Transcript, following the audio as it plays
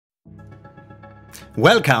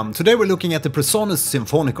Welcome! Today we're looking at the Presonus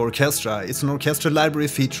Symphonic Orchestra. It's an orchestra library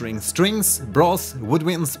featuring strings, brass,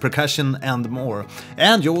 woodwinds, percussion and more.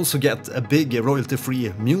 And you also get a big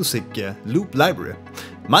royalty-free music loop library.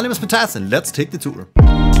 My name is Mattias and let's take the tour.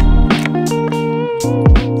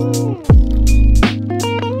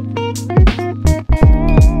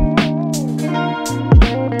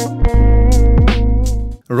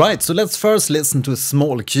 Right, so let's first listen to a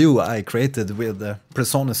small cue I created with the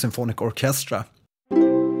Presonus Symphonic Orchestra.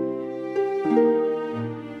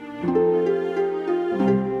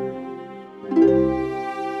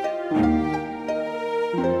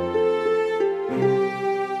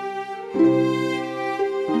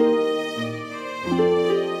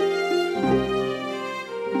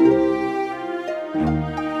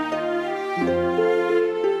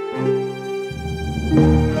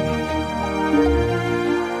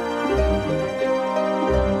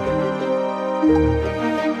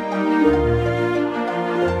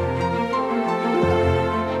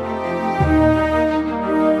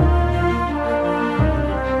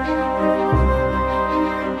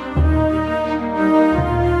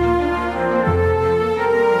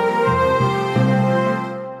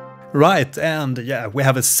 Right, and yeah, we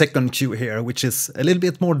have a second cue here, which is a little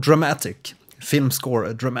bit more dramatic, film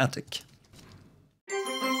score dramatic.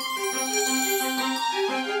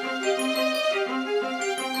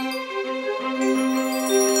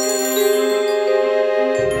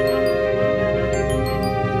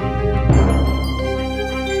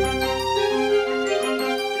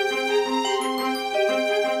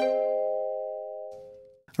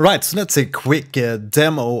 Right, so let's see a quick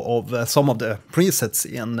demo of some of the presets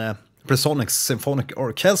in Presonus Symphonic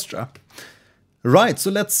Orchestra. Right, so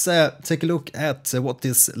let's take a look at what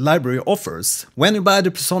this library offers. When you buy the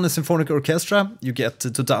Presonus Symphonic Orchestra, you get to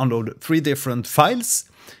download 3 different files.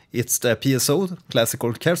 It's the PSO, Classic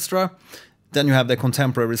Orchestra, then you have the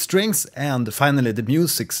contemporary strings, and finally the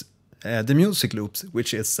music loops,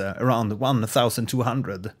 which is around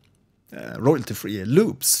 1,200 royalty-free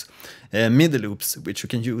loops, MIDI loops, which you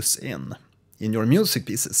can use in your music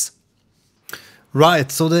pieces.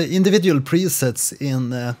 Right, so the individual presets in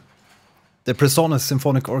the Presonus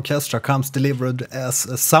Symphonic Orchestra comes delivered as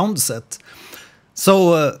a sound set.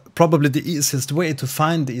 So probably the easiest way to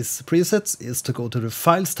find these presets is to go to the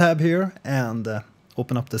Files tab here and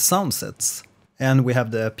open up the sound sets. And we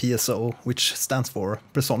have the PSO, which stands for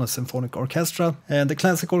Presonus Symphonic Orchestra, and the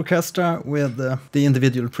Classic Orchestra with the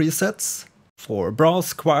individual presets for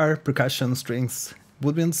brass, choir, percussion, strings,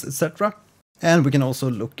 woodwinds, etc. And we can also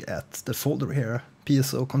look at the folder here,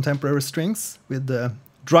 PSO Contemporary Strings, with the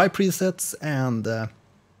dry presets and the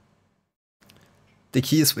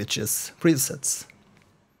key switches presets.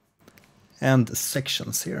 And the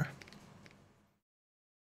sections here.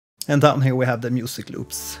 And down here we have the music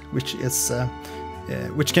loops, which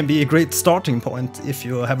can be a great starting point if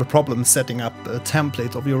you have a problem setting up a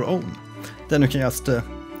template of your own. Then you can just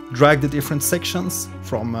drag the different sections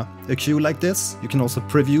from a cue like this. You can also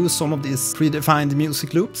preview some of these predefined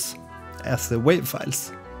music loops as the WAV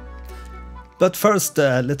files. But first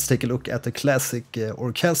let's take a look at the Classic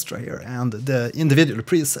Orchestra here and the individual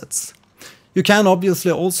presets. You can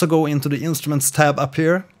obviously also go into the Instruments tab up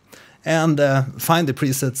here and find the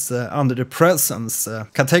presets under the Presence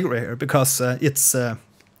category here, because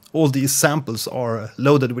all these samples are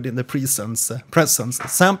loaded within the Presence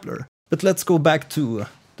sampler. But let's go back to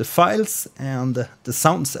the Files and the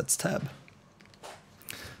Sound Sets tab.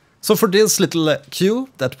 So for this little cue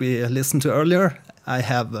that we listened to earlier, I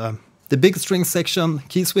have the big string section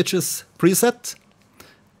key switches preset.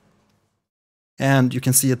 And you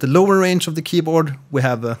can see at the lower range of the keyboard we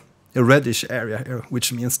have a reddish area here,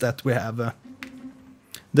 which means that we have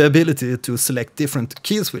the ability to select different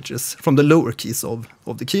key switches from the lower keys of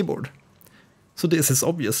the keyboard. So this is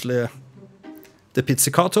obviously the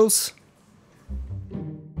pizzicatos.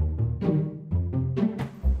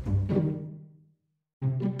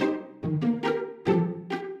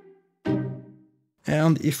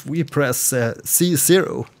 And if we press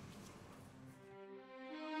C0,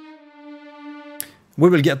 we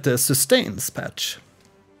will get the sustains patch.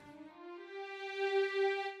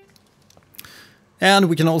 And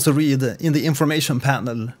we can also read in the information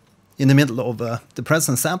panel in the middle of the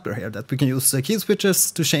presence sampler here that we can use key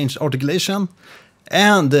switches to change articulation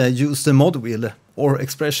and use the mod wheel or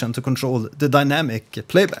expression to control the dynamic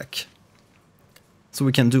playback. So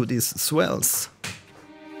we can do these swells.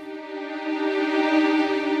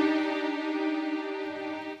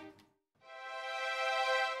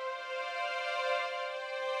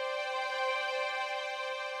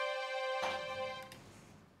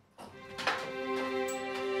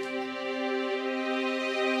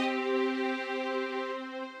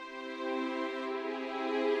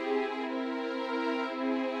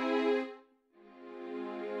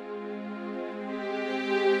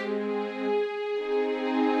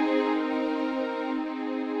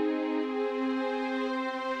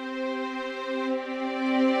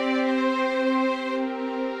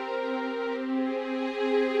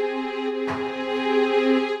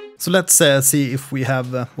 So let's see if we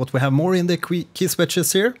have what we have more in the key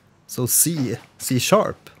switches here. So C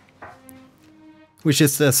sharp, which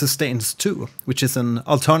is the sustains 2, which is an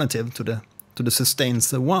alternative to the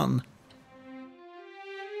sustains 1.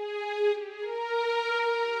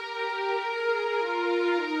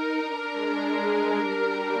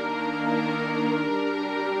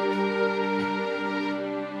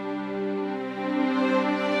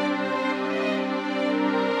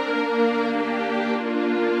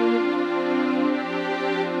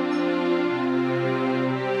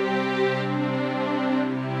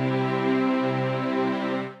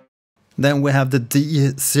 Then we have the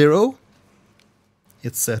D0,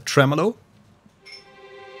 it's a tremolo.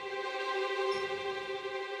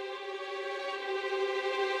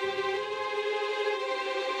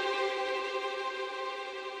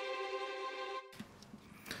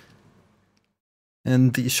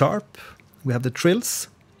 And D sharp, we have the trills.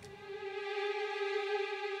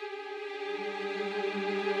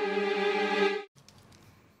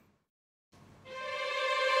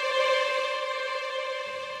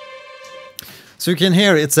 So you can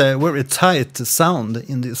hear it's a very tight sound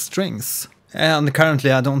in these strings. And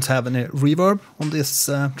currently I don't have any reverb on this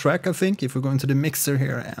track, I think. If we go into the mixer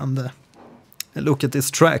here and look at this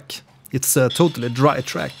track, it's a totally dry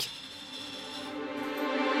track.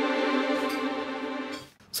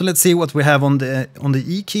 So let's see what we have on the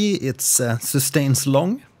E key. It's sustains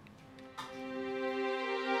long.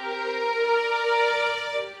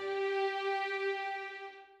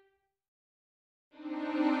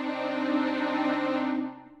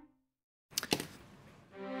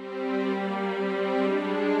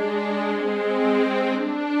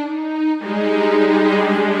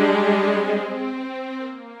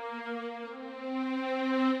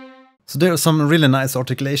 So there are some really nice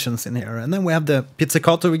articulations in here. And then we have the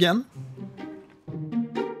pizzicato again.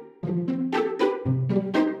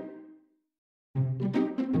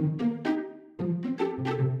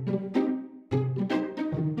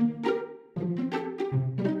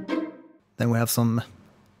 Then we have some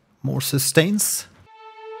more sustains,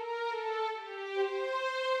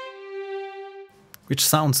 which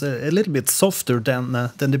sounds a little bit softer than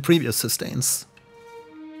the previous sustains.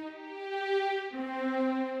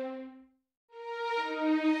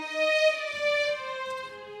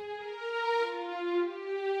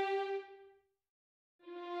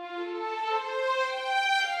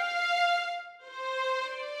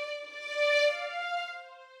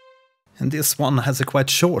 And this one has a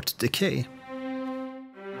quite short decay.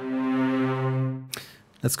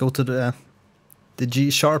 Let's go to the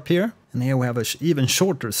G sharp here, and here we have an even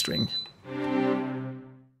shorter string.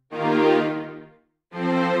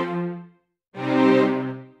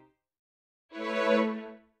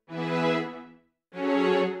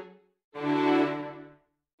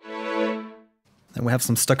 Then we have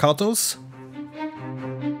some staccatos.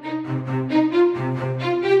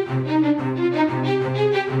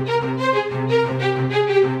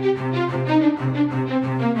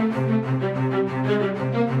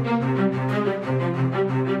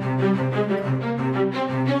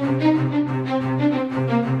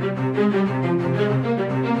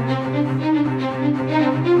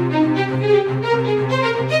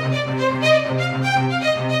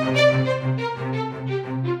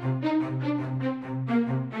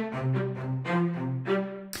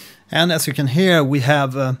 And as you can hear, we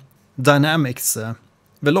have dynamics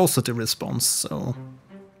velocity response. So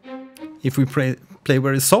if we play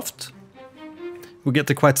very soft, we get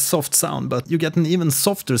a quite soft sound, but you get an even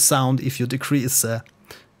softer sound if you decrease the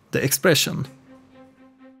expression.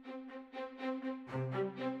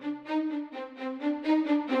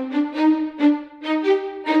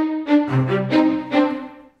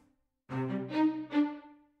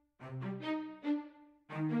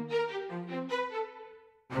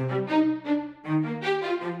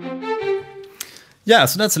 Yeah,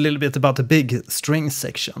 so that's a little bit about the big string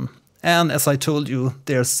section. And as I told you,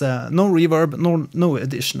 there's no reverb, no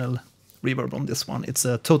additional reverb on this one. It's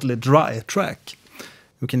a totally dry track.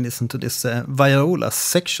 You can listen to this viola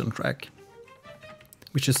section track,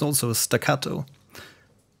 which is also a staccato.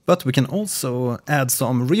 But we can also add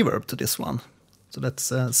some reverb to this one. So let's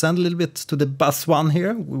send a little bit to the bass one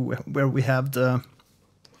here, where we have the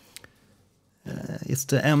it's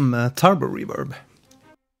the M turbo reverb.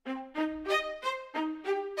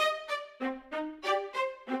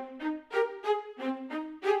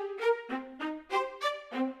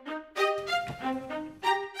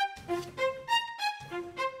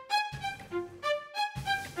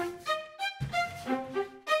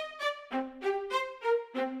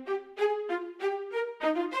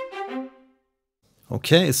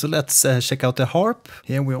 Okay, so let's check out the harp.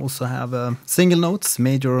 Here we also have single notes,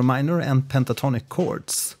 major, minor, and pentatonic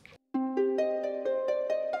chords.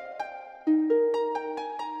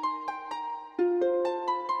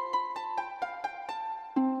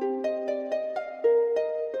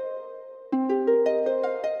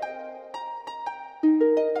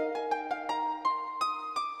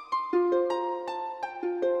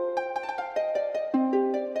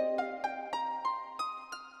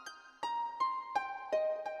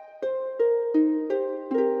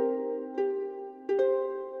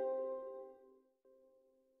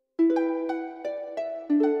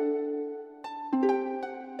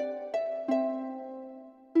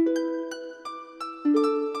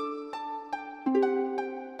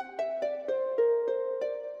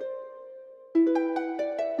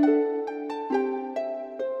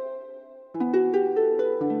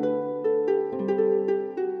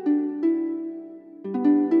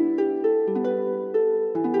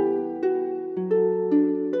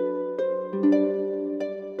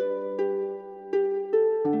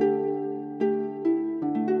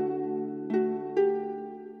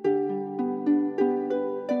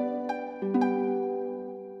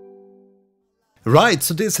 Right,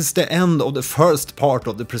 so this is the end of the first part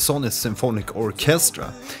of the Presonus Symphonic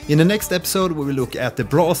Orchestra. In the next episode we will look at the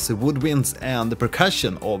brass, woodwinds and the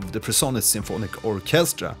percussion of the Presonus Symphonic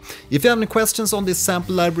Orchestra. If you have any questions on this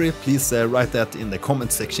sample library, please write that in the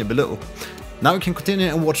comment section below. Now you can continue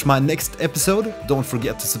and watch my next episode. Don't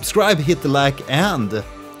forget to subscribe, hit the like and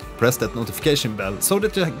press that notification bell so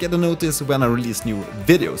that you get a notice when I release new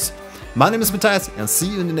videos. My name is Matthias and see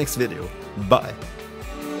you in the next video. Bye!